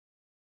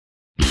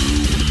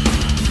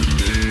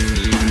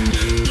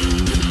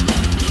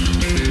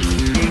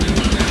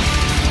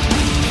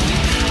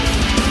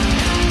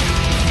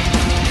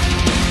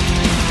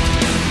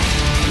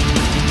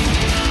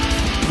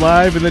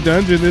live in the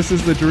dungeon. This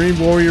is the Dream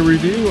Warrior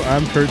Review.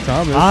 I'm Kurt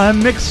Thomas. I'm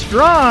Mick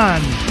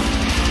Strawn.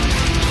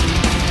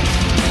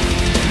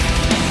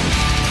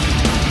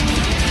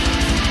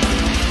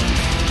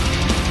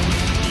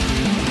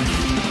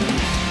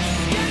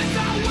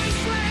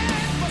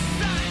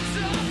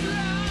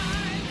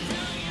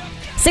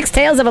 Six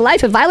tales of a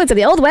life of violence in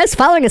the Old West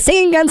following a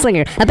singing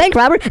gunslinger, a bank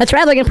robber, a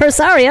traveling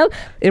impresario,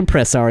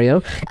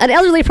 an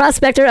elderly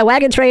prospector, a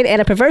wagon train, and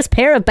a perverse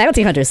pair of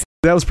bounty hunters.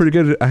 That was pretty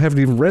good. I haven't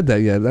even read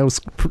that yet. That was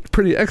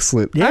pretty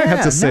excellent. Yeah, I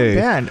have to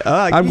say.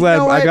 I'm glad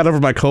I got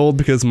over my cold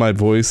because my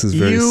voice is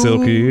very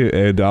silky,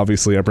 and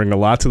obviously I bring a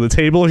lot to the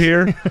table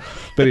here.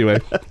 But anyway,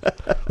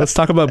 let's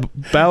talk about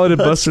Ballad of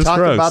Buster Scruggs.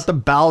 Let's talk about the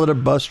Ballad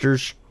of Buster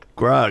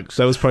Scruggs.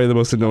 That was probably the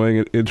most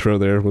annoying intro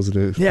there, wasn't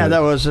it? Yeah, that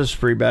was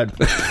pretty bad.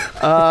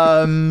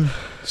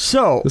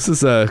 So this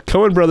is a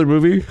Coen brother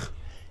movie.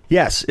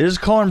 Yes, it is a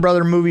Coen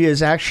brother movie.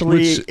 Is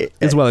actually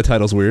is why the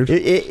title's weird.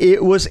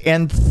 It was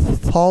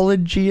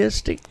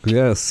anthologistic.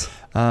 Yes.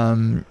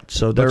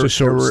 So there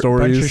were a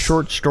bunch of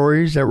short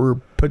stories that were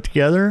put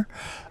together.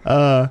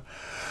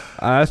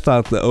 I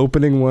thought the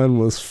opening one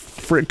was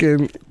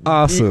freaking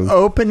awesome. The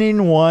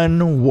opening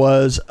one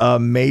was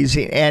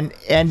amazing, and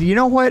you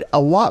know what? A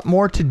lot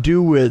more to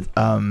do with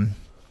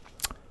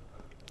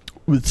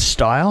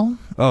style.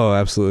 Oh,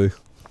 absolutely.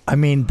 I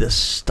mean, the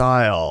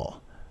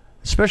style,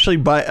 especially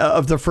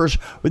of the first.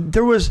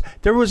 There was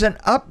an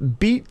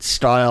upbeat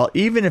style,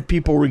 even if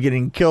people were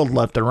getting killed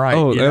left and right.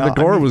 Oh, and the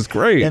gore was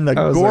great. And the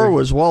gore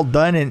was well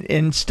done,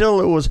 and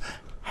still it was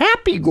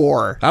happy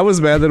gore. I was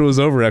mad that it was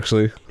over,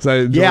 actually. I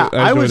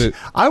enjoyed it.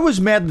 I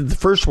was mad that the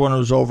first one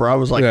was over. I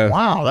was like,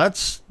 wow,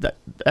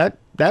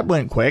 that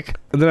went quick.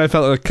 And then I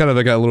felt like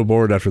I got a little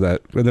bored after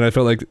that. And then I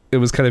felt like it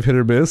was kind of hit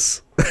or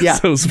miss. Yeah.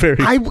 So it was very...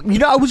 I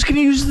was going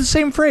to use the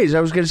same phrase. I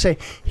was going to say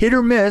hit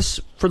or miss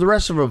for the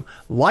rest of them,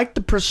 like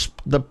the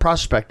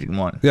prospecting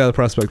one. Yeah, the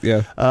prospect,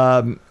 yeah.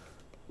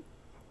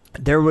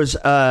 There was...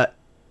 and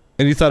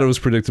you thought it was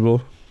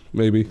predictable?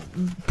 Maybe.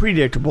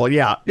 Predictable,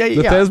 yeah.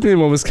 The Thespian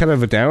one was kind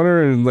of a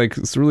downer and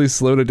it's really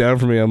slowed it down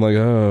for me. I'm like,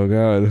 oh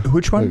god.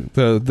 Which one?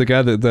 Like, the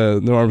guy that the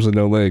no arms and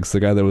no legs,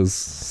 the guy that was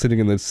sitting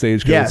in the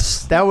stagecoach.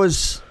 Yes, that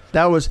was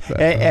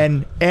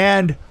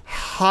and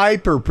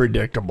hyper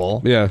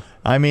predictable. Yeah.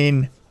 I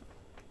mean,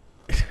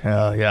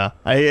 yeah.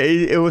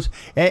 It was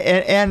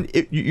and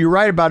you're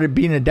right about it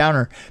being a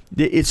downer.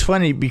 It's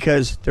funny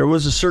because there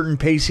was a certain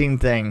pacing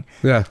thing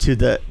to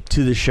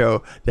the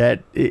show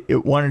that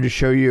it wanted to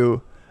show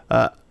you.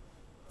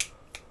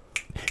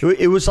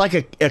 It was like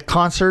a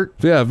concert.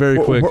 Yeah,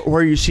 very quick.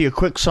 Where you see a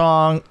quick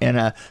song and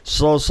a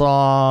slow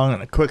song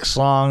and a quick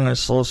song and a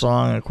slow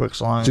song and a quick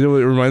song. Do you know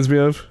what it reminds me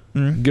of?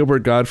 Mm-hmm.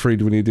 Gilbert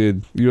Gottfried when he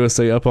did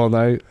USA Up All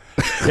Night.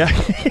 Yeah.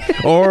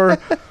 Or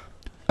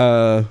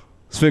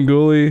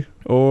Svengoolie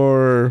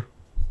or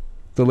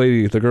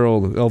the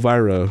girl,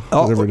 Elvira.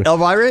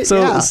 Elvira?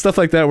 So stuff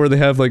like that where they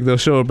have they'll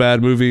show a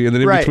bad movie and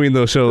then in between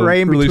they'll show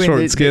really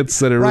short skits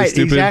that are really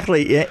stupid.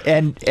 Exactly.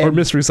 Or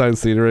Mystery Science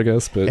Theater, I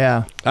guess. But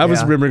yeah. I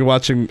was remembering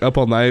watching Up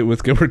All Night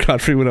with Gilbert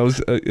Gottfried when I was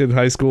in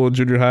high school and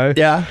junior high.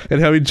 Yeah. And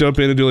how he'd jump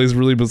in and do all these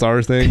really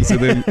bizarre things and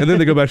then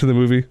they go back to the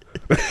movie.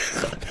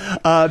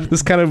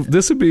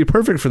 This would be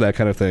perfect for that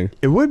kind of thing.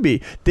 It would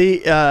be.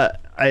 I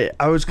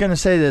was going to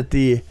say that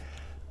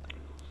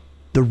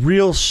the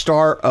real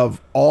star of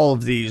all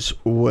of these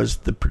was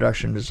the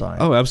production design.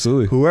 Oh,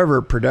 absolutely.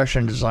 Whoever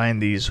production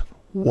designed these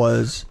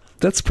was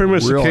That's pretty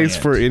much brilliant. The case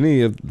for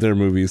any of their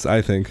movies,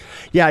 I think.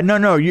 Yeah,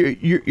 no,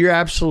 you're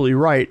absolutely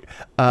right.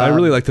 I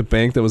really like the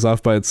bank that was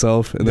off by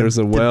itself, and there's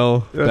a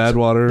well, bad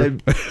water.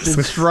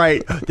 That's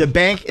right. The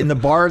bank and the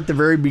bar at the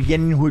very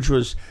beginning, which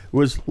was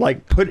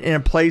put in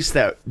a place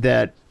that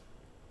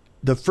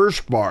the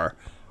first bar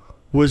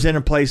was in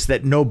a place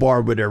that no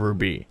bar would ever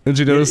be. Did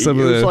you notice some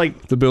of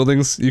the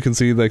buildings? You can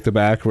see the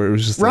back where it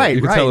was just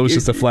you could tell it was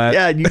just a flat.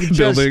 Yeah, you could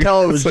just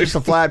tell it was just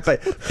a flat.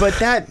 But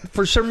that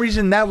for some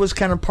reason that was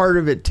kind of part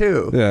of it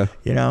too.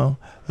 Yeah,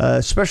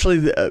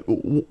 especially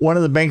one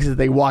of the banks that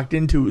they walked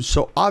into was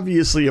so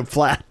obviously a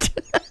flat.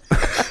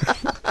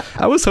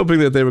 I was hoping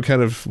that they would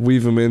kind of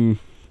weave them in,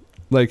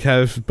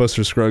 have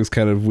Buster Scruggs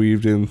kind of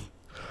weaved in.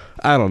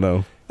 I don't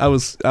know. I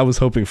was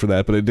hoping for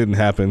that, but it didn't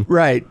happen.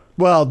 Right.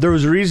 Well, there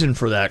was a reason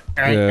for that.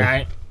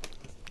 Yeah.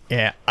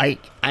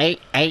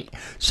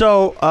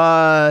 So,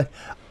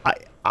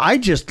 I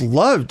just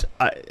loved.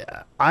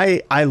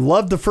 I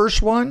loved the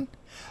first one.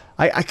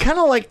 I kind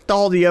of liked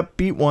all the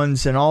upbeat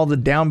ones, and all the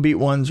downbeat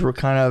ones were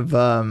kind of.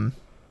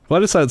 Well, I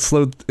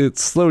decided it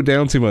slowed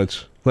down too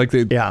much. I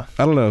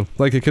don't know.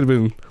 It could have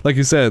been, like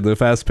you said, the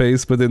fast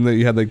pace, but then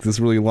you had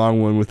this really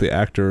long one with the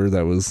actor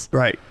that was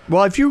right.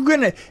 Well, if you're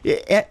gonna,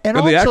 and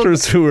also, the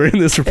actors who were in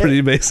this were pretty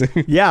amazing.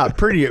 Yeah,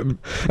 pretty. I mean,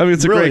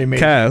 it's really a great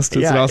amazing cast.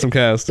 It's an awesome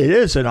cast. It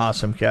is an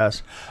awesome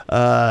cast.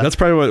 That's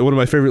probably one of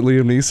my favorite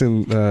Liam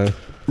Neeson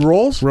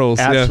roles.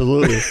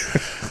 Absolutely.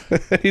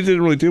 Yeah. He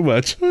didn't really do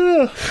much.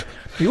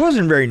 He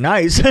wasn't very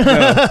nice.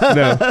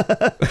 No.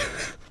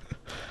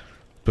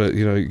 But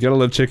you gotta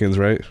love chickens,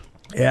 right?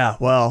 Yeah.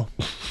 Well.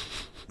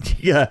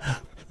 Yeah,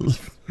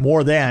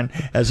 more than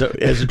as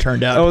it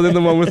turned out. Oh, and then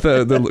the one with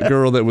the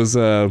girl that was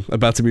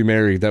about to be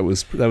married. That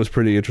was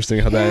pretty interesting.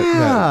 How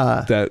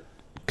that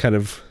kind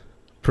of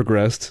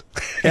progressed.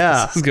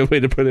 Yeah, that's a good way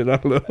to put it. I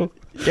don't know.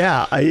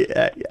 Yeah,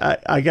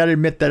 I got to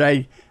admit that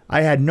I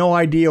had no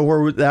idea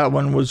where that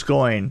one was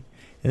going,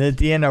 and at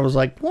the end I was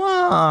like,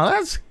 wow,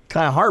 that's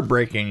kind of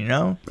heartbreaking, you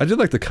know. I did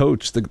like the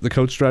coach, the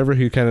coach driver.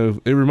 He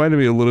it reminded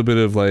me a little bit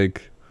of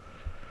like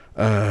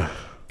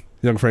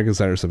Young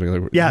Frankenstein or something.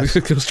 Like, yeah,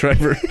 the coach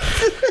driver.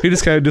 He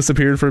just kind of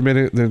disappeared for a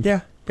minute, then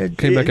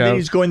came back out. Then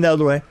he's going the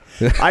other way.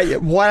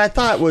 What I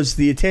thought was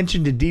the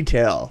attention to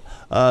detail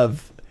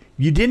of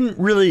you didn't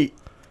really.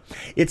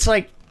 It's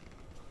like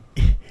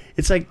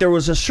there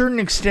was a certain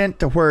extent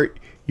to where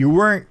you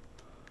weren't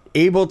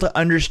able to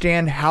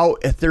understand how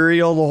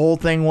ethereal the whole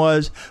thing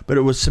was, but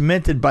it was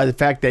cemented by the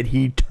fact that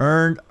he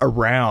turned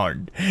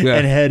around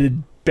and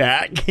headed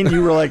back, and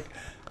you were like,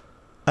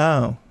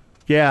 oh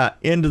yeah,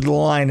 end of the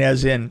line,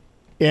 as in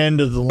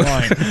end of the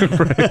line.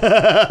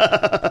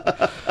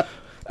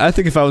 I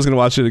think if I was going to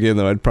watch it again,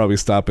 though, I'd probably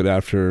stop it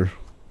after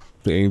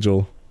the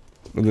angel,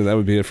 and then that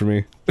would be it for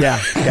me.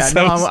 Yeah.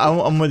 No,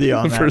 I'm with you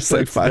on that. The first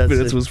 5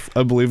 minutes was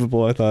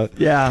unbelievable, I thought.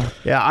 Yeah,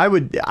 I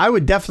would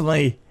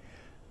definitely.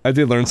 I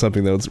did learn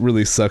something, though. It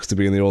really sucks to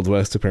be in the Old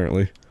West,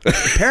 apparently.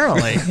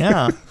 Apparently,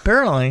 yeah.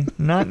 Apparently,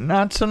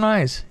 not so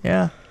nice.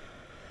 Yeah.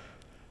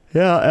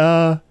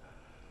 Yeah.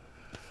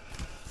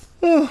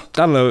 I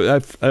don't know.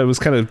 I was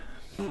kind of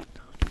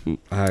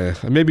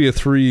maybe a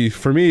 3.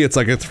 For me, it's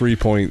like a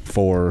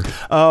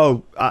 3.4.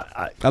 Oh,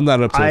 I'm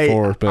not up to a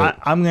 4, but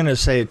I'm gonna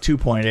say a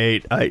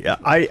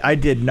 2.8. I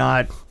did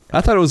not.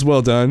 I thought it was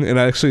well done, and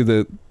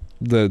actually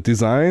the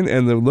design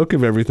and the look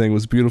of everything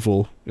was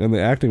beautiful, and the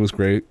acting was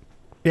great.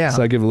 Yeah.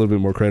 So I give a little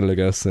bit more credit, I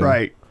guess,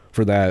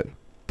 for that.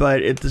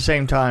 But at the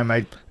same time,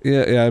 I'm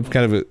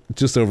kind of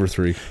just over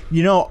 3.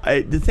 You know,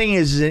 the thing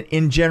is,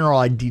 in general,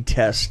 I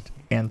detest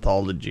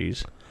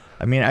anthologies.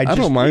 I mean, I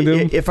don't mind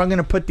them. If I'm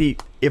gonna put the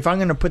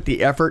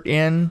effort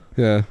in,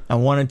 I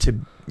want it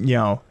to,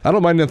 I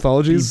don't mind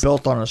anthologies. Be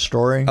built on a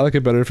story. I like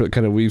it better if it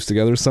kind of weaves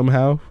together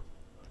somehow.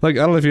 Like,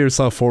 I don't know if you ever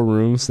saw 4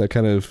 Rooms. They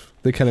kind of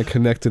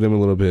connected them a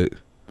little bit.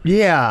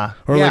 Yeah.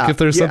 Or like if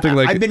there's something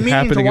like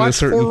happening in a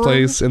certain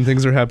place and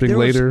things are happening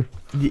later.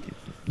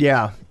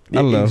 Yeah. I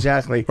don't know.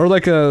 Exactly. Or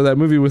like that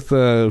movie with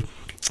in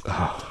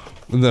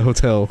the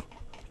hotel,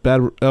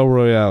 El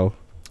Royale.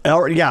 Yeah.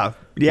 Where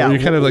you're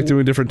kind of like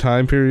doing different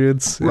time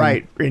periods.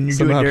 Right. And you're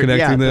somehow doing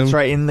connecting them. That's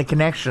right, in the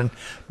connection.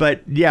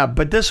 But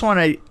this one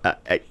it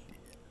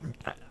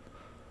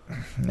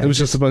was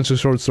just a bunch of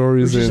short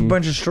stories. It was just a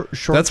bunch of short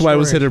stories. That's why it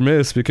was hit or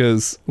miss,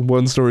 because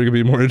one story could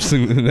be more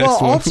interesting than the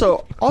next one.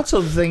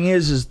 Also the thing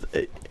is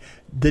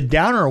the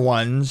downer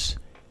ones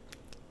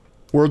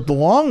were the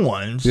long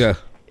ones. Yeah.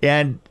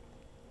 And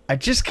I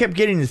just kept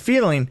getting the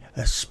feeling,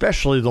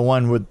 especially the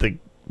one with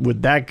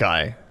that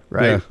guy,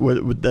 right? Yeah.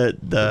 With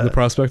the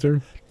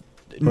prospector?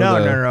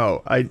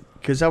 No.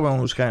 Because that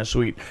one was kind of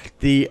sweet.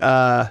 The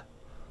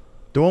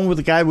one with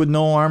the guy with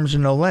no arms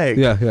and no legs.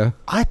 Yeah.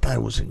 I thought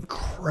it was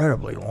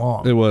incredibly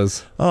long. It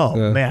was.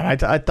 Oh man, I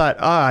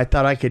thought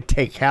I could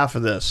take half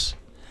of this.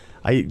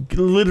 I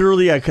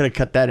could have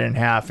cut that in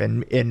half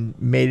and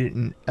made it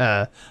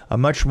a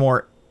much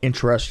more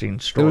interesting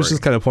story. It was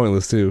just kind of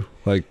pointless too.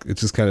 Like, it's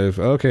just kind of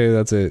okay.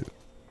 That's it.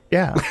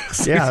 Yeah.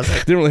 They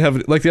didn't really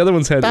have, like, the other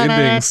ones had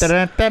endings. They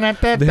had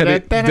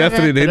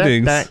definite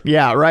endings.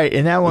 Yeah, right.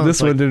 And that one.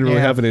 This one didn't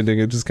really have an ending.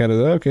 It just kind of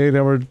okay.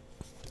 Now we're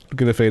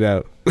gonna fade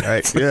out.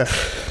 Right. Yeah.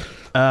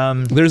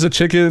 There's a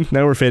chicken.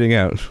 Now we're fading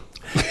out.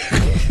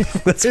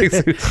 That's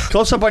basically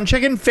close up on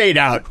chicken. Fade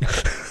out.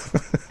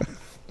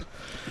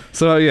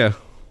 So yeah.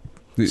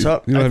 You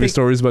don't have any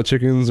stories about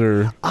chickens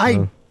or?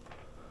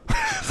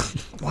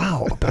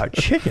 Wow, about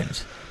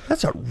chickens.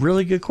 That's a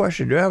really good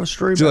question. Do I have a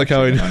story? Do you like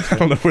how I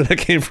don't know where that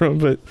came from,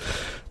 but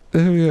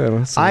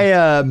that's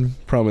a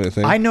prominent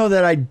thing. I know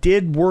that I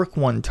did work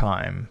one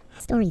time.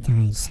 Story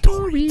time. It's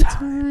story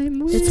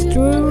time with Mick.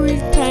 Story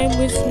time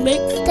with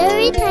Mick.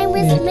 Story time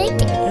with Mick.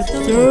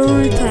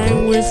 Story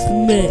time with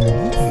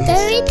Mick.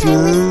 Story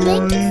time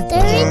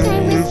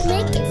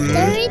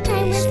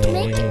with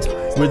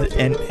Mick. With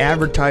an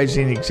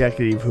advertising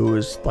executive who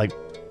was like,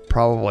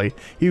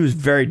 he was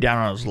very down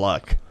on his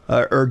luck,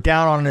 or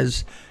down on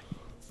his.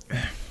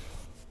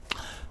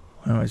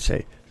 What do I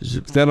say?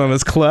 Down on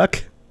his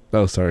cluck?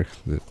 Oh, sorry.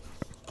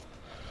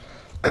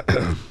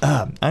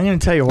 I'm going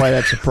to tell you why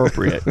that's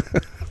appropriate.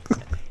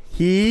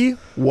 He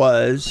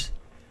was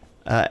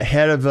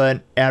head of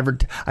an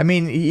I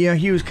mean,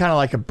 he was kind of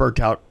like a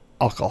burnt-out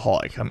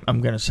alcoholic.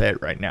 I'm going to say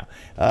it right now.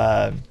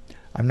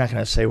 I'm not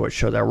going to say what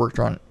show that I worked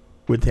on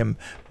with him,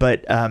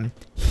 but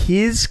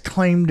his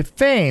claim to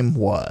fame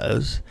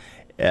was,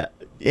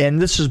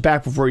 and this was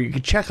back before you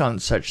could check on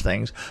such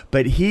things,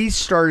 but he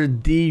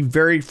started the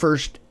very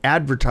first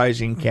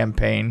advertising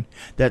campaign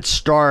that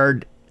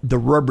starred the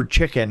rubber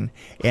chicken,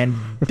 and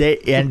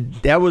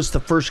that was the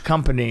first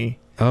company.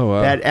 Oh,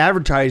 wow. That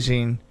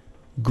advertising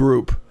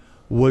group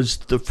was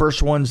the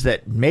first ones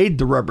that made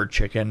the rubber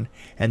chicken,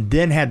 and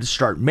then had to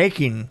start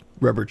making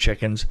rubber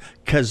chickens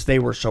because they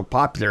were so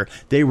popular.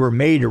 They were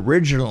made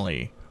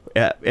originally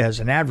as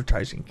an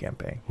advertising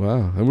campaign.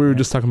 Wow. And we were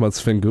just talking about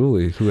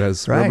Svengoolie, who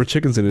has rubber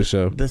chickens in his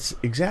show. That's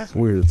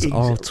exactly weird. It's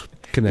all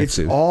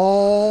connected.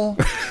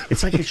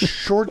 It's like a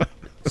short.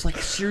 It's like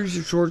a series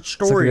of short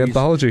stories. It's like an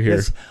anthology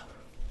here.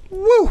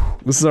 Woo!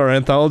 This is our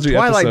anthology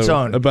Twilight episode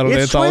Zone. about an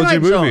anthology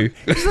movie.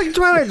 It's like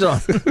Twilight Zone.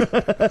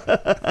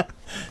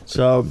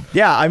 So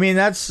yeah, I mean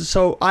that's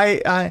so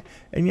I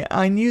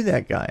knew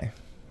that guy.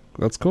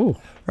 That's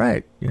cool.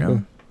 Right, you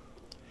know.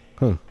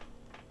 Huh.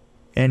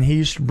 And he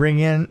used to bring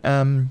in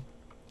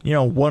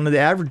one of the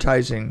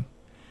advertising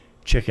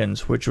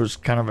chickens, which was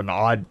kind of an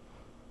odd.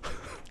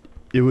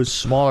 It was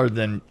smaller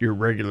than your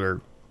regular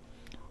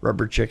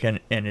rubber chicken,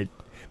 and it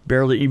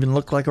barely even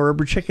looked like a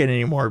rubber chicken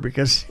anymore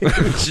because it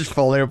was just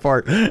falling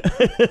apart.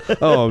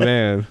 Oh,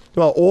 man.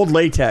 Well, old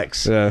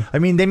latex. Yeah. I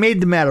mean, they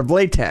made them out of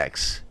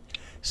latex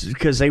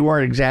because they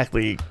weren't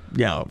exactly,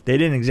 they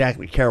didn't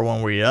exactly care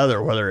one way or the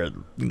other whether it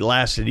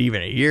lasted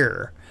even a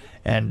year.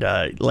 And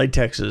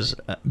latex is,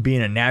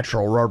 being a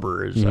natural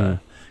rubber, is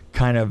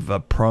kind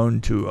of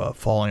prone to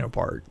falling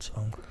apart.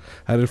 So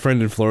I had a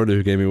friend in Florida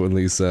who gave me one of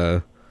these,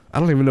 I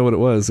don't even know what it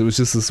was. It was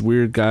just this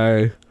weird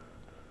guy.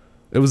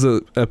 It was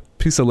a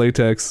piece of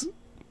latex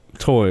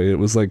toy. It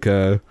was like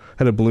had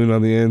a balloon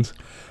on the end,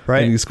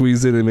 right? And you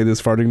squeezed it and it made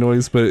this farting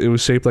noise, but it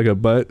was shaped like a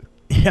butt.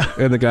 Yeah.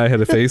 And the guy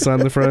had a face on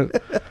the front.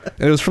 And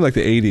it was from like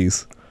the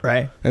 80s.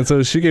 Right. And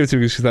so she gave it to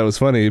me because she thought it was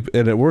funny,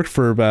 and it worked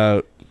for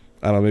about,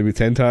 I don't know, maybe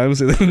 10 times.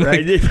 And then,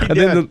 right.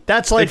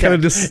 That's latex. It kind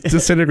of just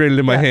disintegrated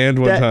in my hand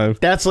one time.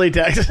 That's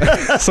latex.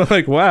 So I'm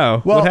like, wow,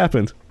 what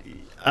happened?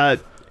 I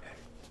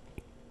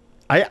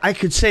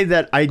could say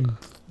that I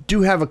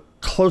do have a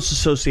close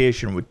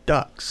association with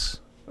ducks.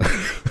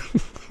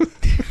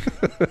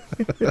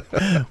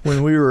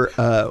 When we were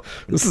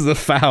this is a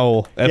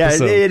foul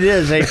episode. Yeah, it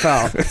is a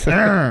foul.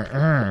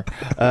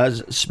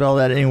 Spell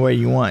that any way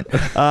you want.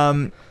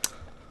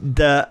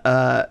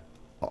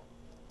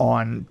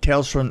 On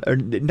Tales from,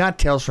 not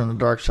Tales from the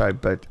Dark Side,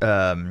 but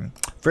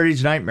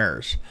Freddy's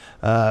Nightmares,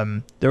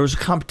 there was a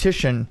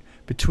competition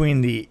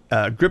between the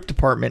grip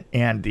department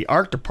and the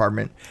art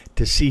department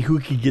to see who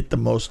could get the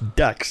most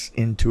ducks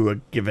into a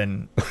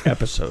given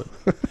episode.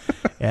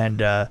 And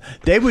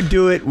they would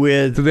do it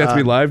with... Did they have to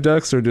be live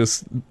ducks or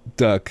just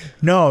duck?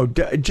 No,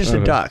 just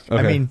a duck. Okay.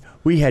 I mean,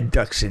 we had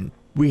ducks in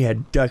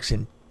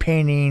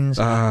paintings.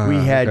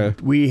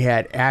 We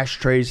had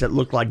ashtrays that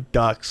looked like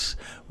ducks.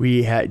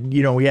 We had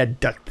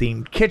duck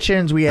themed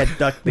kitchens. We had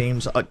duck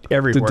themes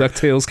everywhere. Did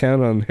DuckTales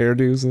count on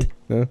hairdos?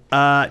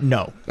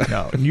 No.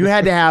 You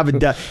had to have a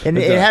duck, and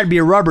it had to be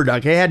a rubber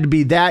duck. It had to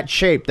be that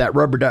shape, that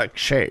rubber duck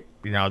shape.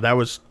 That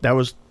was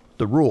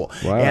the rule.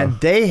 Wow. And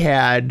they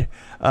had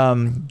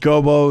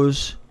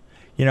gobos.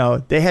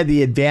 They had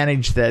the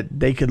advantage that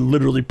they could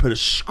literally put a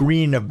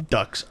screen of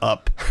ducks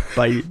up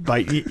by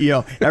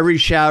every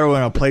shadow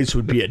in a place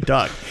would be a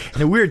duck.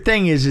 And the weird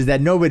thing is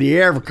that nobody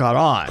ever caught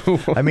on.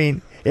 I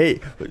mean,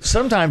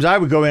 sometimes I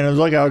would go in and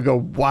look, I would go,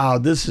 wow,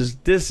 this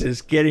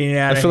is getting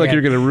out of hand. I feel like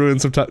you're going to ruin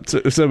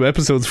some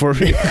episodes for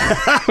me.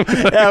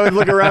 I would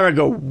look around and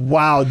go,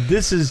 wow,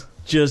 this is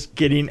just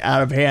getting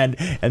out of hand,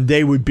 and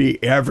they would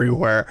be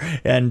everywhere,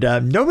 and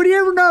nobody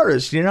ever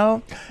noticed,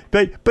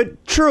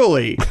 But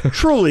truly,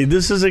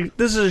 this is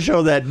a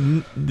show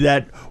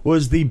that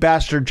was the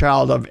bastard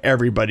child of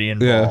everybody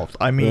involved.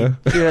 Yeah. I mean,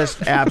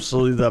 just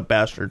absolutely the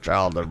bastard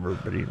child of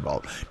everybody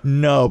involved.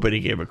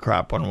 Nobody gave a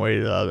crap one way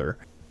or the other.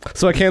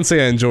 So I can't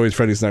say I enjoyed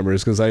Freddy's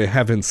Nightmares because I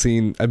haven't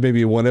seen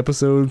maybe one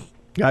episode.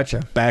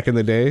 Gotcha. Back in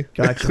the day.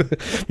 Gotcha.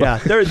 Yeah,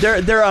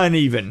 they're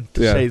uneven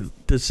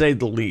to say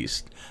the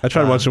least. I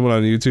tried watching one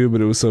on YouTube,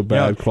 but it was so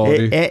bad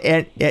quality.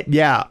 And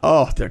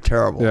they're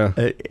terrible. Yeah.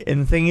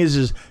 And the thing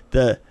is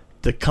the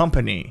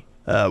company,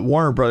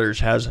 Warner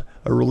Brothers, has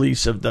a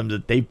release of them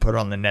that they put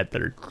on the net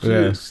that are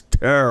just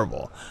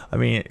terrible. I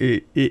mean,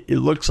 it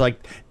looks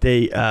like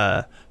they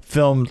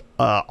filmed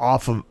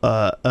off of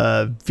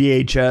a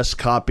VHS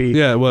copy.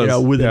 Yeah, it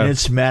was. With an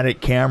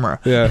Instamatic camera.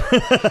 Yeah.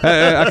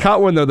 I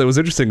caught one though that was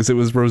interesting because it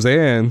was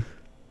Roseanne.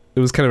 It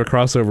was kind of a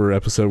crossover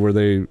episode where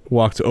they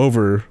walked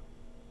over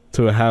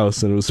to a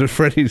house, and it was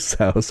Freddy's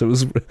house. It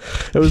was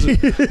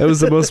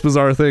the most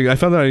bizarre thing. I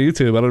found that on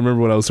YouTube. I don't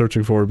remember what I was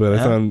searching for, but I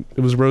found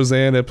it was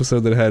Roseanne episode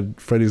that had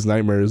Freddy's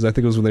Nightmares. I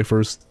think it was when they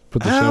first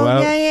put the show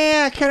out.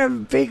 Yeah, I kind of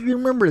vaguely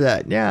remember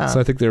that. Yeah. So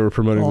I think they were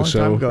promoting the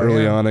show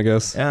early on, I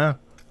guess. Yeah.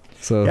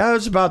 So it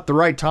was about the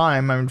right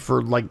time. I mean,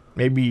 for like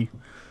maybe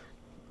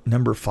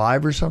number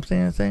 5 or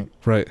something, I think.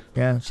 Right.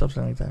 Yeah,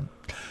 something like that.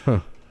 Huh.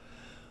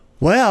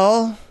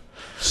 Well.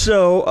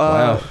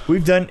 So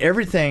we've done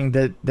everything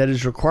that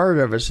is required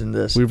of us in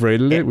this. We've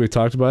rated it. We've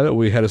talked about it.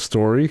 We had a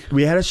story.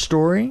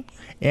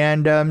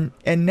 And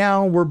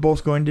now we're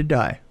both going to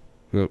die.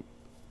 Yep.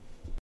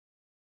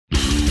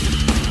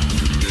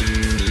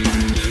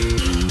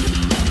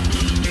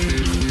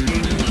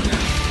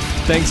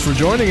 Thanks for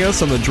joining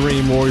us on the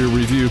Dream Warrior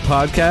Review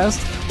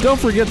podcast. Don't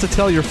forget to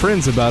tell your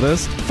friends about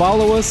us,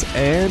 follow us,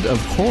 and,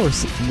 of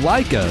course,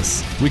 like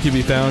us. We can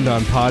be found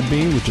on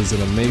Podbean, which is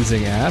an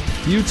amazing app,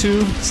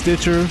 YouTube,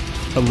 Stitcher,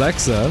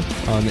 Alexa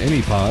on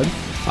AnyPod,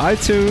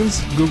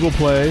 iTunes, Google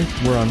Play.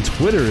 We're on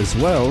Twitter as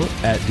well,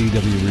 at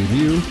DW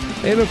Review,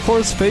 and, of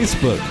course,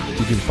 Facebook.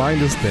 You can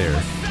find us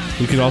there.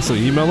 You can also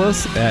email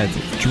us at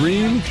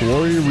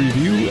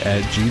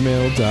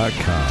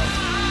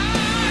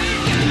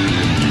dreamwarriorreview@gmail.com.